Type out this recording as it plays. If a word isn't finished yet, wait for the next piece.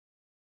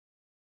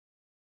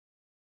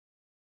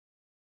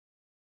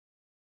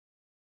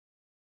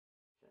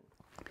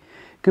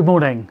Good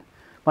morning.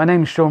 My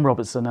name is Sean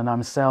Robertson and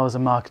I'm Sales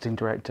and Marketing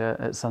Director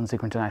at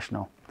Sunseeker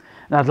International.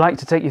 And I'd like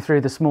to take you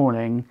through this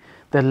morning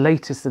the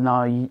latest in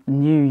our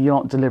new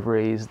yacht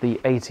deliveries, the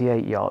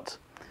 88 yacht.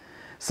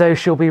 So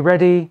she'll be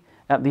ready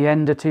at the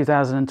end of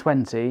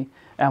 2020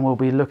 and we'll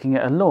be looking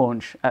at a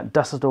launch at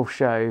Dusseldorf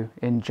Show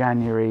in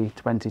January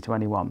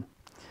 2021.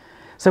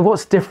 So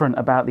what's different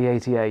about the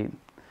 88?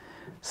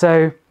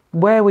 So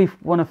where we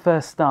want to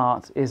first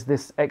start is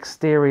this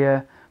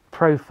exterior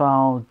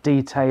profile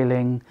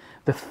detailing,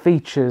 the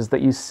features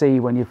that you see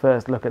when you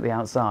first look at the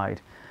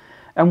outside.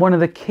 And one of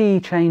the key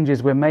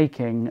changes we're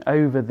making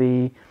over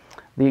the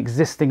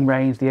existing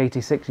range, the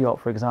 86 yacht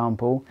for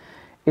example,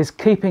 is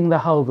keeping the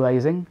hull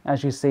glazing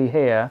as you see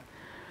here,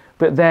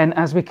 but then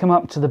as we come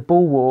up to the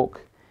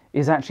bulwark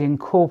is actually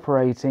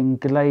incorporating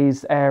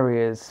glazed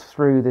areas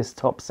through this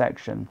top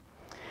section.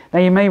 Now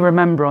you may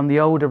remember on the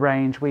older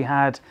range we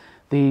had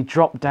the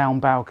drop down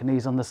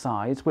balconies on the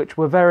sides, which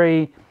were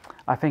very,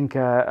 I think,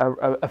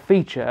 a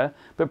feature,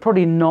 but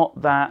probably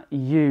not that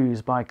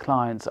used by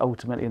clients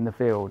ultimately in the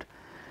field.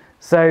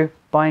 So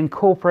by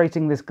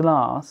incorporating this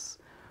glass,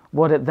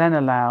 what it then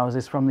allows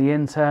is from the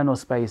internal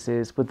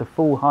spaces with the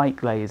full height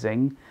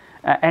glazing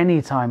at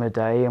any time of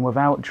day and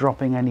without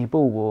dropping any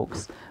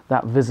bulwarks,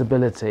 that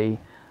visibility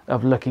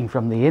of looking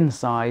from the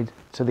inside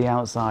to the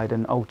outside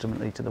and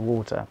ultimately to the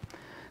water.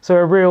 So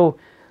a real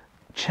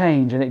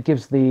change, and it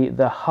gives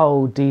the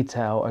whole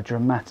detail a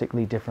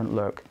dramatically different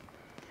look.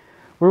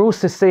 We're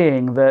also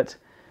seeing that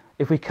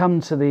if we come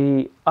to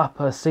the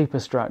upper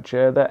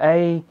superstructure,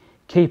 that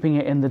keeping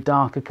it in the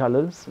darker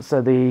colours,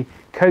 so the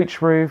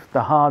coach roof,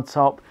 the hard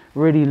top,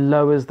 really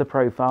lowers the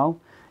profile,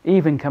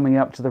 even coming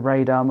up to the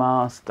radar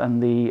mast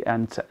and the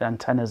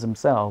antennas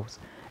themselves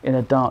in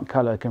a dark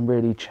colour can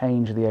really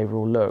change the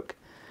overall look.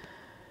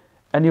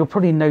 And you'll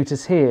probably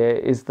notice here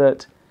is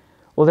that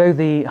although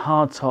the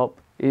hard top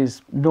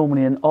is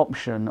normally an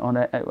option on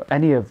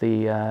any of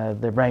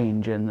the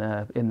range in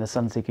the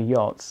Sunseeker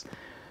yachts,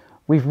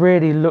 we've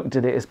really looked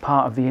at it as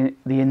part of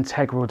the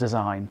integral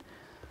design.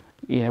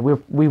 You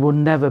know, we will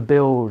never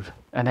build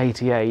an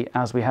 88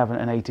 as we haven't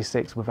an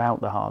 86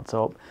 without the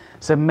hardtop.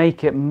 So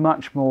make it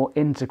much more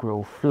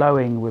integral,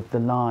 flowing with the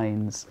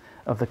lines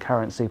of the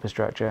current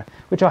superstructure,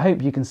 which I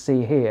hope you can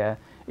see here.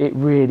 It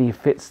really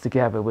fits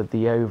together with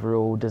the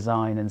overall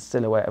design and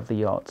silhouette of the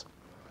yacht.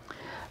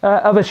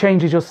 Other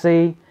changes you'll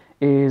see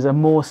is a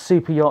more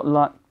super yacht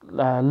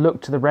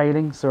look to the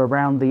railing. So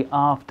around the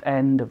aft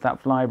end of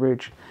that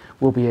flybridge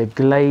will be a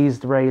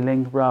glazed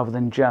railing rather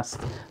than just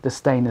the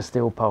stainless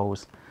steel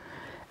poles.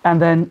 And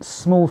then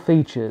small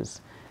features.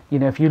 You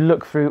know, if you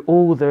look through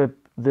all the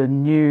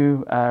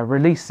new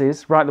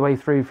releases, right the way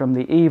through from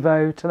the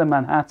Evo to the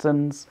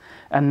Manhattans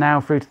and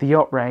now through to the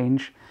yacht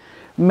range,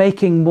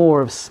 making more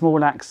of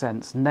small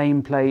accents,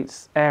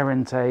 nameplates, air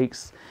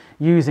intakes,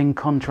 using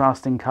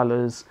contrasting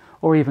colours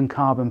or even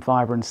carbon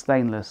fibre and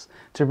stainless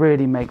to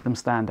really make them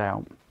stand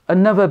out.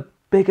 Another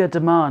bigger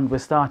demand we're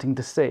starting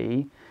to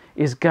see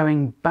is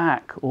going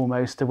back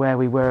almost to where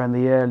we were in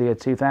the earlier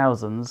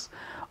 2000s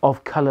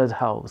of coloured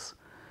hulls.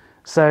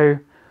 So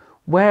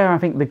where I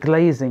think the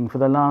glazing for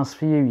the last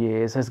few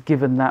years has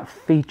given that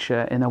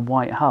feature in a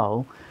white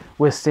hull,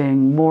 we're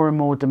seeing more and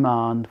more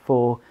demand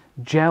for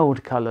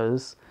gelled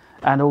colours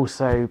and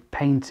also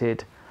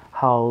painted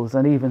hulls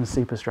and even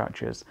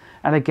superstructures.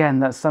 And again,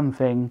 that's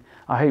something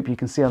I hope you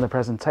can see on the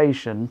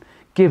presentation,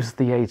 gives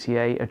the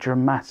 88 a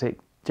dramatic,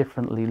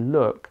 differently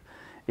look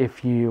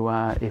if you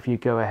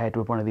go ahead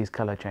with one of these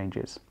colour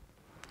changes.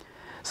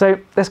 So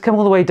let's come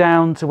all the way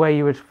down to where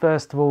you would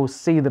first of all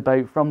see the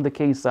boat from the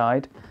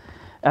quayside,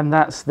 and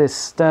that's this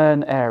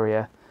stern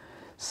area.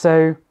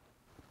 So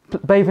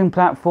bathing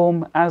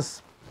platform,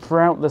 as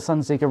throughout the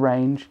Sunseeker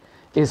range,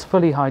 is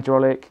fully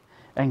hydraulic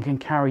and can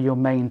carry your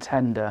main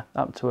tender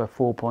up to a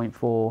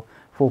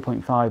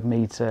 4.5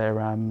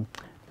 metre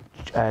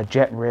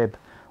jet rib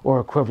or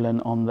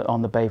equivalent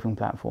on the bathing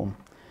platform.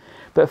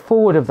 But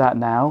forward of that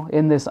now,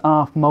 in this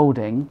aft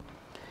moulding,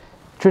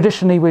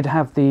 traditionally we'd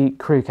have the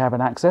crew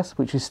cabin access,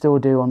 which you still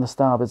do on the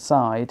starboard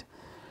side,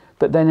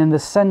 but then in the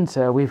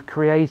centre we've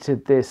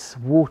created this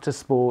water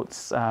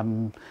sports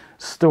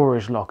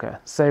storage locker.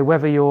 So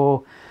whether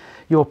your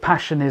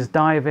passion is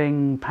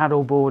diving,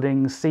 paddle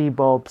boarding, sea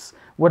bobs,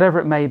 whatever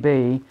it may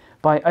be,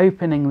 by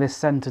opening this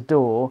centre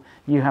door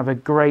you have a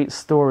great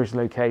storage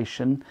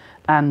location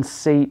and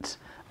seat,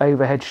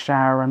 overhead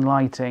shower and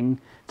lighting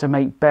to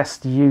make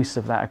best use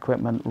of that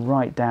equipment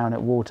right down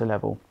at water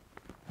level.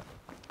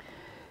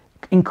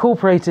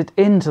 Incorporated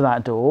into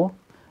that door,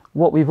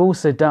 what we've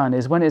also done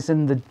is when it's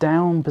in the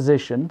down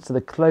position, so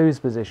the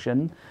closed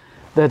position,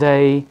 that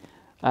a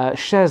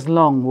chaise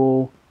longue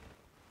will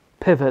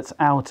pivot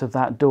out of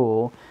that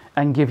door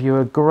and give you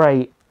a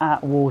great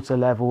at water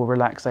level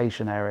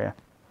relaxation area.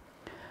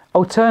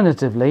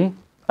 Alternatively,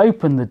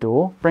 open the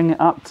door, bring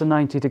it up to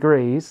 90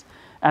 degrees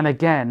and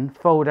again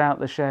fold out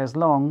the chaise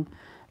longue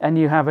and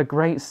you have a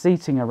great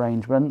seating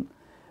arrangement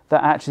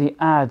that actually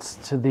adds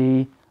to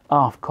the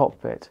aft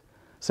cockpit.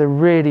 So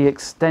really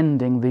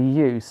extending the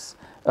use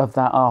of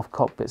that aft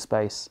cockpit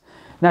space.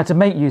 Now, to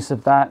make use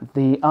of that,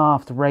 the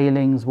aft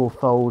railings will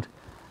fold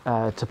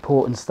to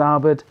port and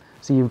starboard,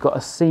 so you've got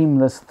a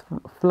seamless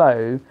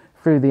flow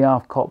through the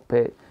aft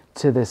cockpit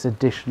to this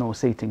additional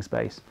seating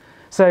space.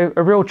 So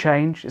a real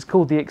change. It's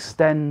called the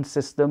Extend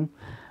system,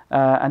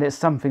 and it's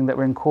something that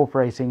we're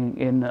incorporating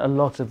in a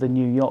lot of the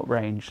new yacht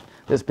range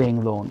that's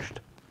being launched.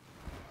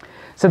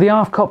 So the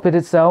aft cockpit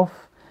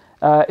itself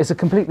is a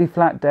completely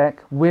flat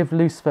deck with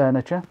loose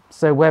furniture.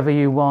 So whether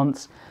you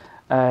want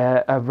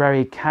a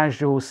very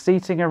casual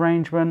seating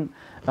arrangement,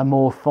 a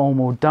more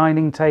formal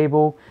dining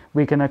table,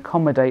 we can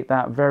accommodate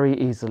that very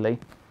easily.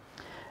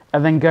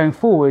 And then going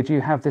forward,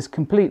 you have this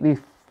completely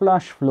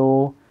flush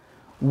floor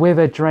with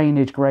a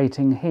drainage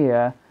grating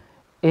here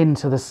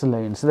into the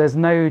saloon. So there's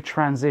no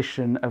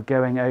transition of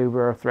going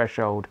over a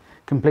threshold,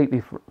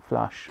 completely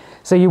flush.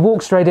 So you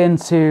walk straight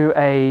into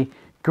a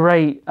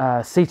great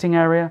seating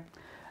area.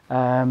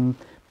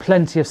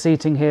 Plenty of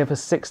seating here for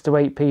 6 to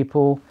 8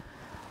 people.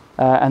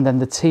 And then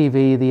the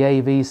TV, the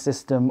AV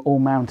system all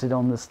mounted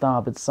on the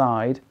starboard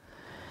side.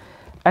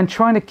 And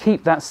trying to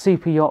keep that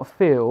super yacht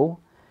feel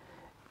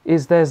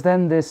is there's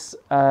then this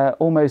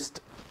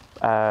almost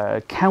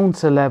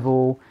counter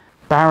level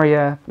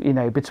barrier, you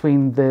know,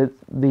 between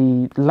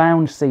the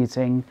lounge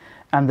seating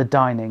and the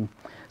dining.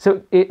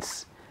 So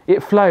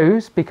it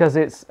flows because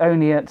it's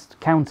only at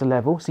counter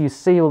level, so you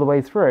see all the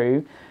way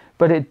through,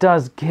 but it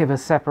does give a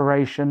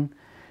separation.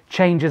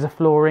 Changes of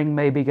flooring,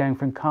 maybe going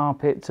from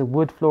carpet to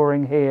wood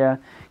flooring here,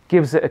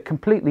 gives it a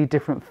completely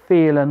different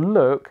feel and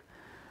look,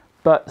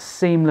 but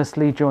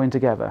seamlessly joined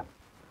together.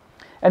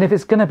 And if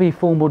it's going to be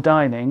formal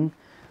dining,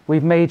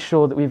 we've made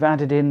sure that we've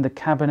added in the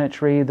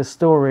cabinetry, the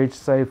storage,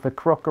 so for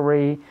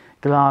crockery,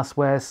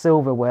 glassware,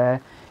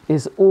 silverware,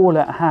 is all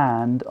at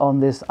hand on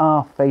this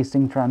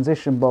aft-facing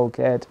transition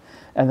bulkhead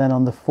and then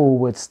on the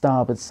forward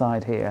starboard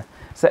side here.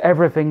 So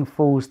everything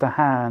falls to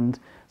hand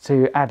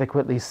to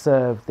adequately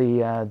serve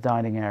the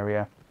dining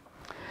area.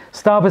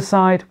 Starboard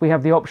side, we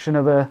have the option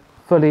of a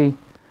fully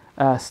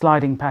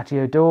sliding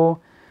patio door.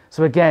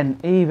 So again,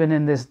 even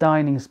in this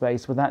dining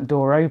space with that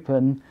door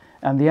open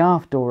and the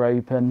aft door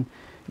open,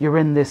 you're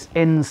in this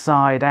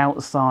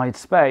inside-outside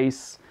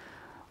space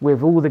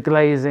with all the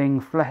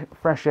glazing,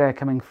 fresh air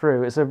coming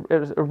through. It's a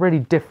really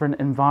different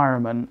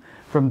environment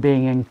from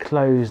being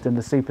enclosed in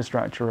the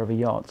superstructure of a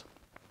yacht.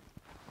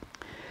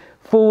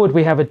 Forward,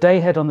 we have a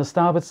dayhead on the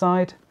starboard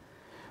side.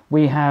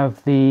 We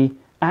have the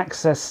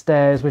access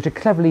stairs, which are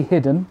cleverly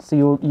hidden,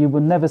 so you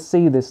will never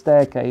see this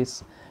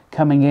staircase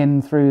coming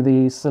in through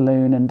the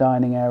saloon and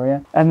dining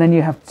area. And then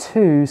you have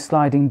 2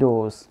 sliding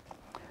doors.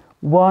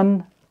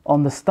 One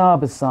on the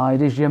starboard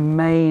side is your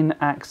main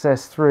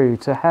access through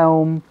to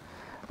helm,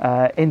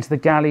 into the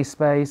galley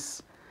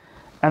space,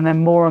 and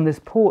then more on this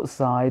port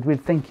side,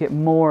 we'd think it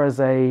more as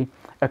a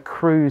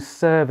crew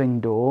serving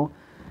door.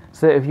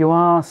 So if you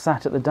are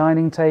sat at the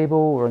dining table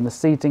or in the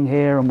seating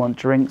here and want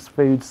drinks,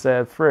 food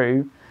served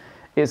through,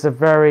 it's a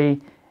very,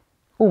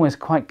 almost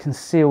quite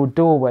concealed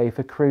doorway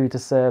for crew to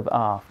serve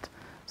aft.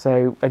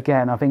 So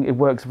again, I think it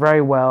works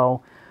very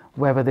well,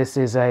 whether this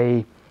is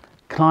a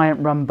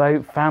client-run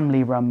boat,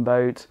 family-run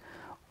boat,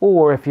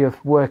 or if you're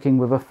working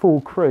with a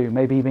full crew,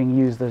 maybe being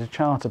used as a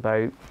charter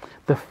boat,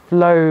 the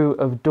flow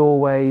of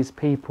doorways,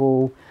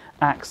 people,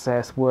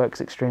 access works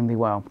extremely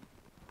well.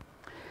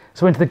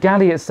 So into the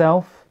galley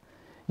itself,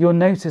 you'll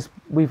notice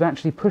we've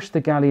actually pushed the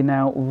galley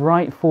now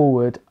right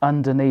forward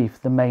underneath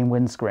the main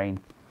windscreen.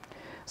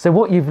 So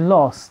what you've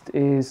lost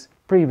is,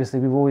 previously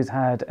we've always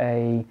had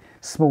a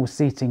small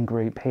seating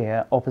group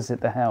here opposite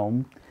the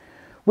helm,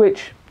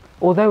 which,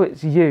 although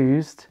it's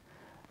used,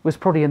 was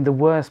probably in the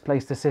worst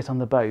place to sit on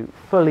the boat.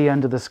 Fully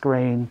under the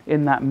screen,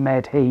 in that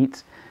med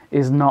heat,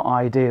 is not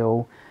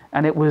ideal.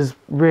 And it was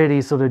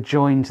really sort of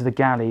joined to the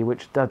galley,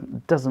 which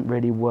doesn't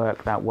really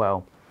work that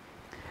well.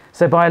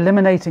 So by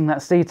eliminating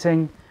that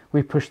seating,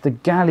 we pushed the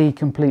galley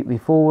completely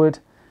forward,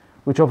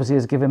 which obviously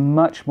has given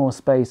much more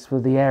space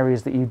for the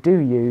areas that you do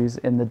use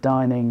in the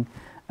dining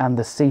and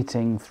the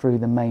seating through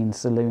the main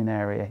saloon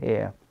area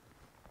here.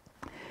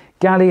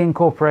 Galley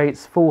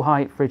incorporates full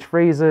height fridge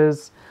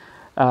freezers.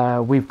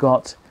 We've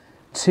got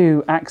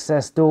 2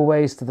 access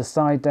doorways to the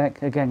side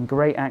deck. Again,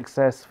 great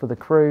access for the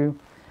crew.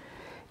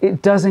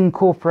 It does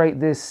incorporate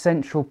this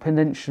central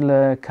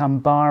peninsula cum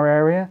bar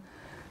area.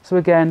 So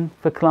again,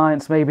 for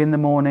clients maybe in the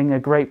morning, a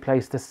great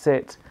place to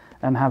sit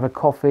and have a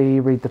coffee,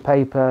 read the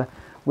paper.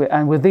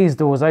 And with these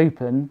doors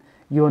open,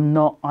 you're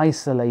not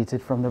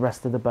isolated from the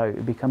rest of the boat.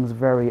 It becomes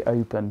very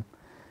open.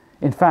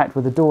 In fact,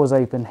 with the doors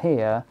open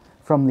here,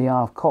 from the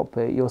aft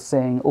cockpit, you're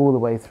seeing all the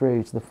way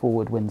through to the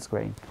forward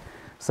windscreen.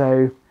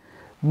 So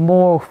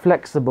more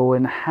flexible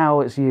in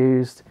how it's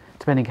used,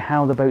 depending on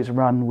how the boat's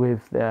run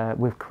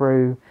with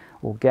crew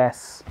or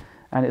guests,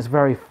 and it's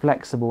very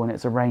flexible in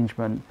its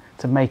arrangement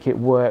to make it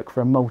work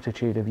for a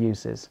multitude of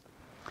uses.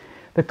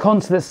 The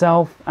console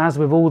itself, as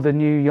with all the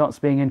new yachts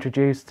being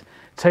introduced,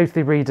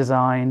 totally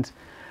redesigned,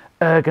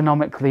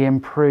 ergonomically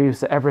improved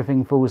so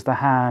everything falls to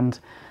hand,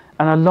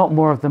 and a lot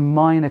more of the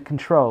minor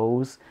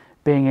controls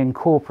being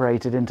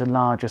incorporated into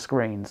larger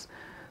screens.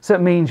 So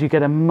it means you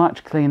get a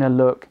much cleaner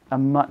look, a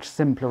much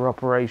simpler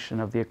operation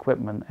of the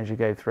equipment as you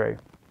go through.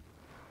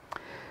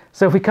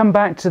 So if we come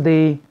back to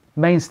the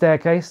main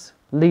staircase,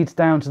 leads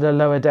down to the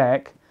lower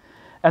deck,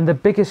 and the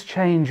biggest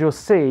change you'll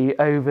see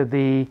over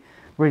the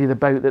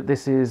boat that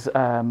this is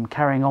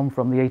carrying on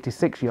from, the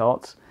 86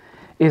 yacht,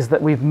 is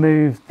that we've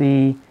moved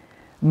the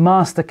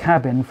master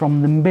cabin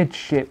from the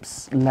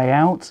midships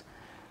layout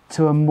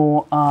to a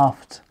more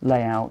aft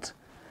layout.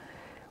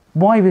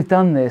 Why we've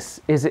done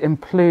this is it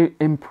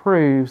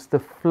improves the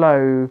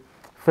flow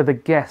for the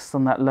guests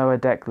on that lower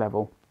deck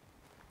level.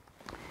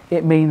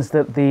 It means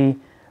that the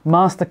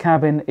master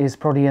cabin is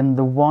probably in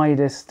the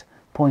widest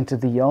point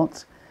of the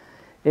yacht.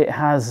 It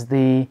has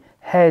the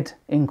head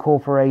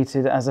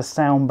incorporated as a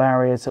sound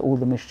barrier to all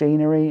the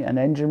machinery and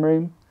engine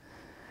room,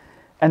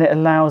 and it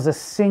allows a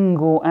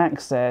single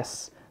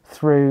access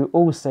through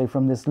also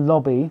from this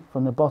lobby,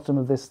 from the bottom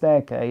of this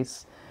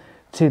staircase,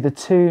 to the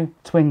two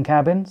twin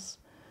cabins,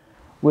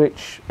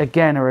 which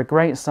again are a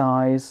great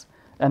size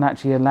and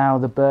actually allow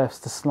the berths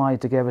to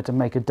slide together to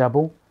make a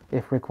double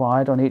if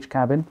required on each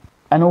cabin.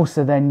 And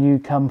also then you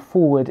come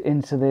forward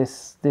into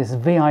this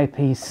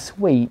VIP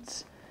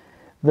suite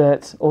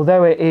that,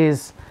 although it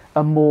is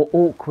a more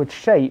awkward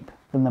shape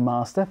than the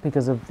master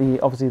because of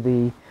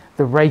obviously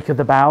the rake of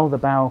the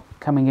bow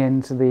coming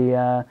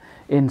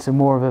into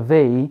more of a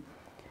V,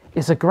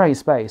 it's a great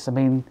space. I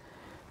mean,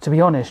 to be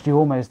honest, you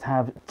almost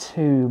have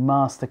two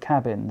master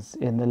cabins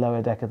in the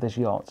lower deck of this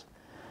yacht,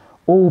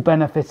 all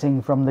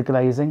benefiting from the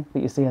glazing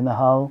that you see in the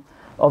hull,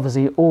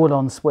 obviously all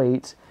en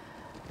suite,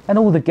 and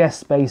all the guest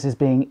spaces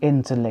being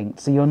interlinked,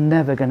 so you're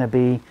never going to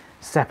be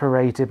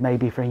separated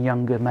maybe from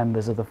younger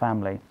members of the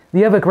family.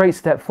 The other great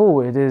step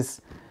forward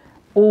is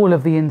all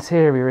of the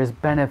interior is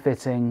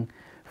benefiting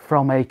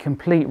from a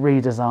complete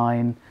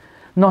redesign,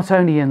 not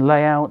only in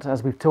layout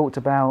as we've talked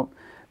about,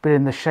 but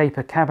in the shape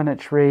of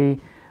cabinetry,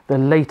 the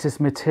latest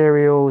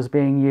materials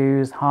being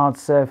used, hard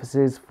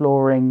surfaces,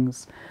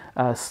 floorings,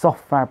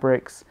 soft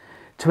fabrics,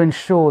 to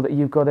ensure that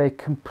you've got a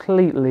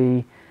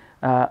completely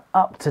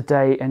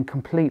up-to-date and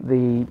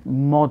completely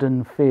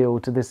modern feel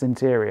to this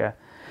interior.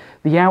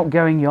 The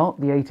outgoing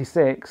yacht, the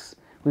 86,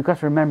 we've got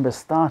to remember,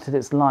 started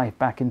its life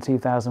back in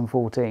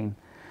 2014.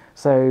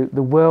 So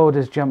the world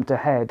has jumped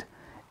ahead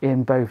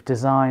in both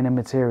design and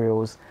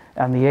materials,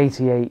 and the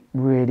 88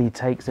 really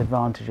takes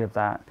advantage of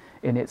that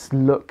in its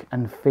look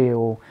and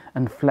feel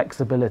and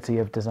flexibility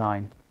of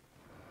design.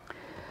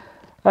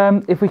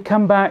 If we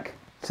come back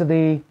to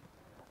the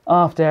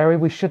aft area,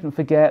 we shouldn't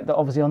forget that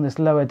obviously on this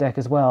lower deck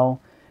as well,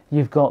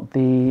 you've got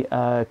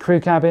the crew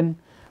cabin,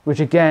 which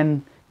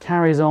again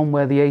carries on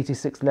where the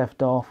 86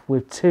 left off,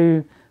 with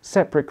two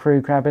separate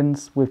crew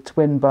cabins with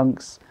twin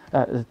bunks,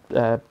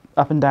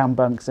 up and down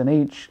bunks in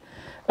each,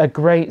 a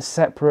great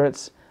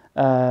separate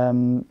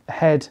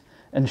head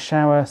and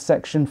shower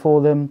section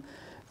for them,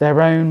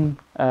 their own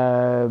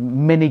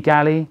mini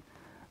galley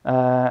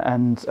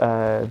and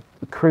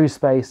crew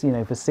space, you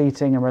know, for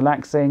seating and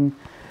relaxing,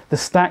 the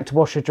stacked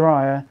washer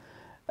dryer,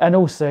 and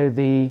also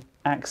the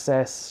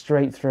access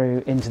straight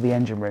through into the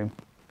engine room.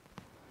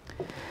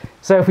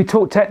 So if we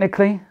talk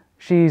technically,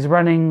 she's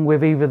running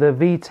with either the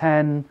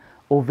V10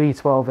 or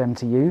V12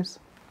 MTUs.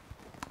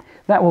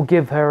 That will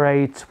give her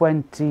a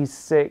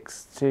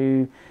 26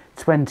 to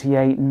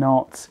 28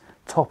 knot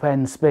top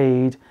end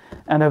speed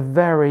and a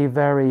very,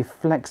 very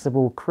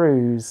flexible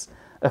cruise,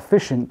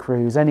 efficient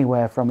cruise,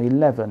 anywhere from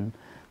 11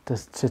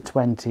 to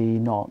 20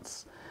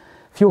 knots.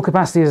 Fuel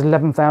capacity is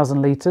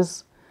 11,000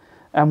 litres,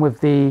 and with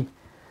the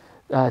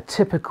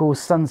typical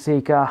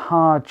Sunseeker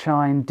hard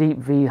chine deep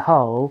V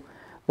hull,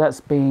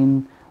 that's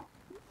been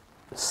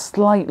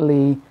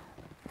slightly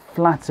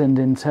flattened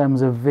in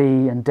terms of V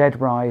and dead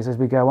rise as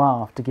we go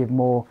aft to give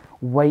more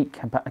weight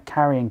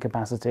carrying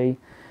capacity.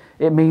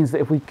 It means that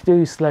if we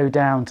do slow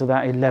down to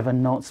that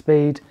 11 knot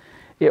speed,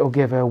 it will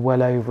give her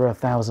well over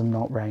 1,000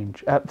 knot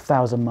range,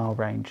 1,000 mile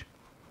range.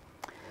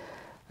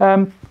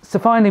 So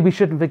finally, we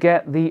shouldn't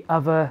forget the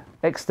other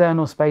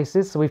external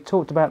spaces. So we've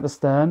talked about the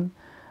stern,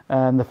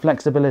 the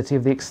flexibility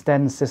of the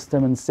extend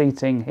system and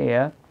seating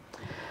here.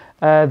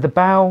 The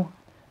bow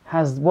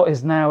has what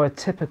is now a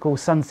typical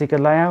Sunseeker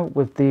layout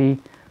with the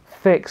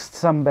fixed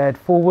sunbed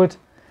forward,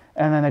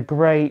 and then a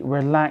great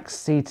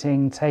relaxed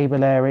seating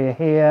table area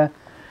here,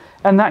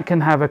 and that can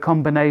have a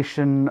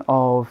combination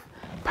of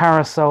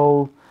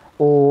parasol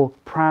or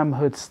pram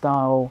hood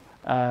style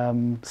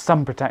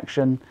sun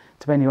protection,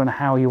 depending on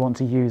how you want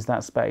to use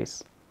that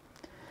space.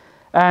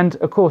 And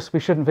of course we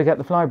shouldn't forget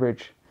the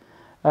flybridge,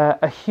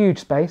 a huge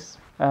space,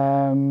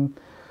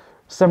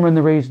 somewhere in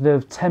the region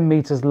of 10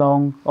 meters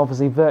long,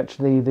 obviously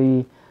virtually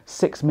the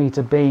 6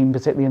 meter beam,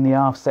 particularly in the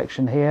aft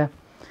section here.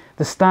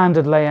 The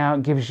standard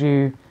layout gives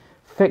you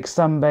fixed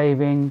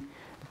sunbathing,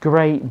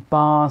 great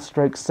bar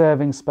stroke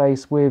serving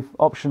space with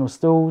optional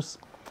stools,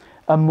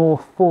 a more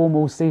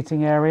formal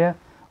seating area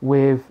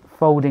with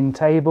folding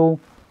table,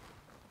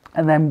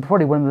 and then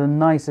probably one of the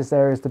nicest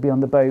areas to be on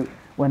the boat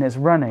when it's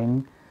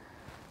running.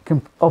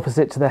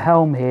 Opposite to the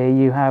helm here,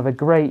 you have a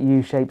great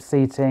U-shaped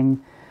seating,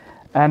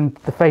 and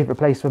the favourite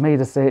place for me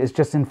to sit is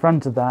just in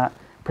front of that,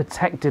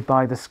 protected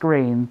by the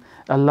screen,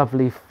 a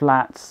lovely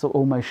flat, sort of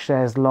almost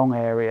chaise longue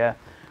area,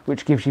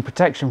 which gives you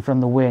protection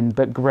from the wind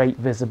but great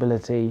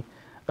visibility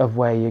of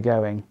where you're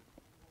going.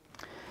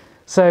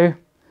 So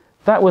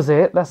that was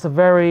it. That's a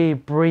very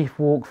brief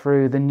walk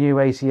through the new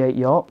 88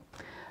 Yacht.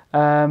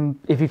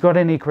 If you've got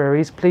any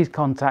queries, please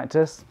contact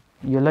us,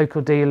 your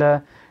local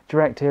dealer,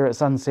 direct here at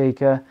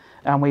Sunseeker,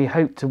 and we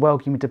hope to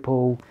welcome you to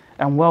pool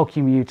and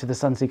welcome you to the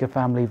Sunseeker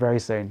family very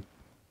soon.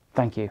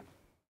 Thank you.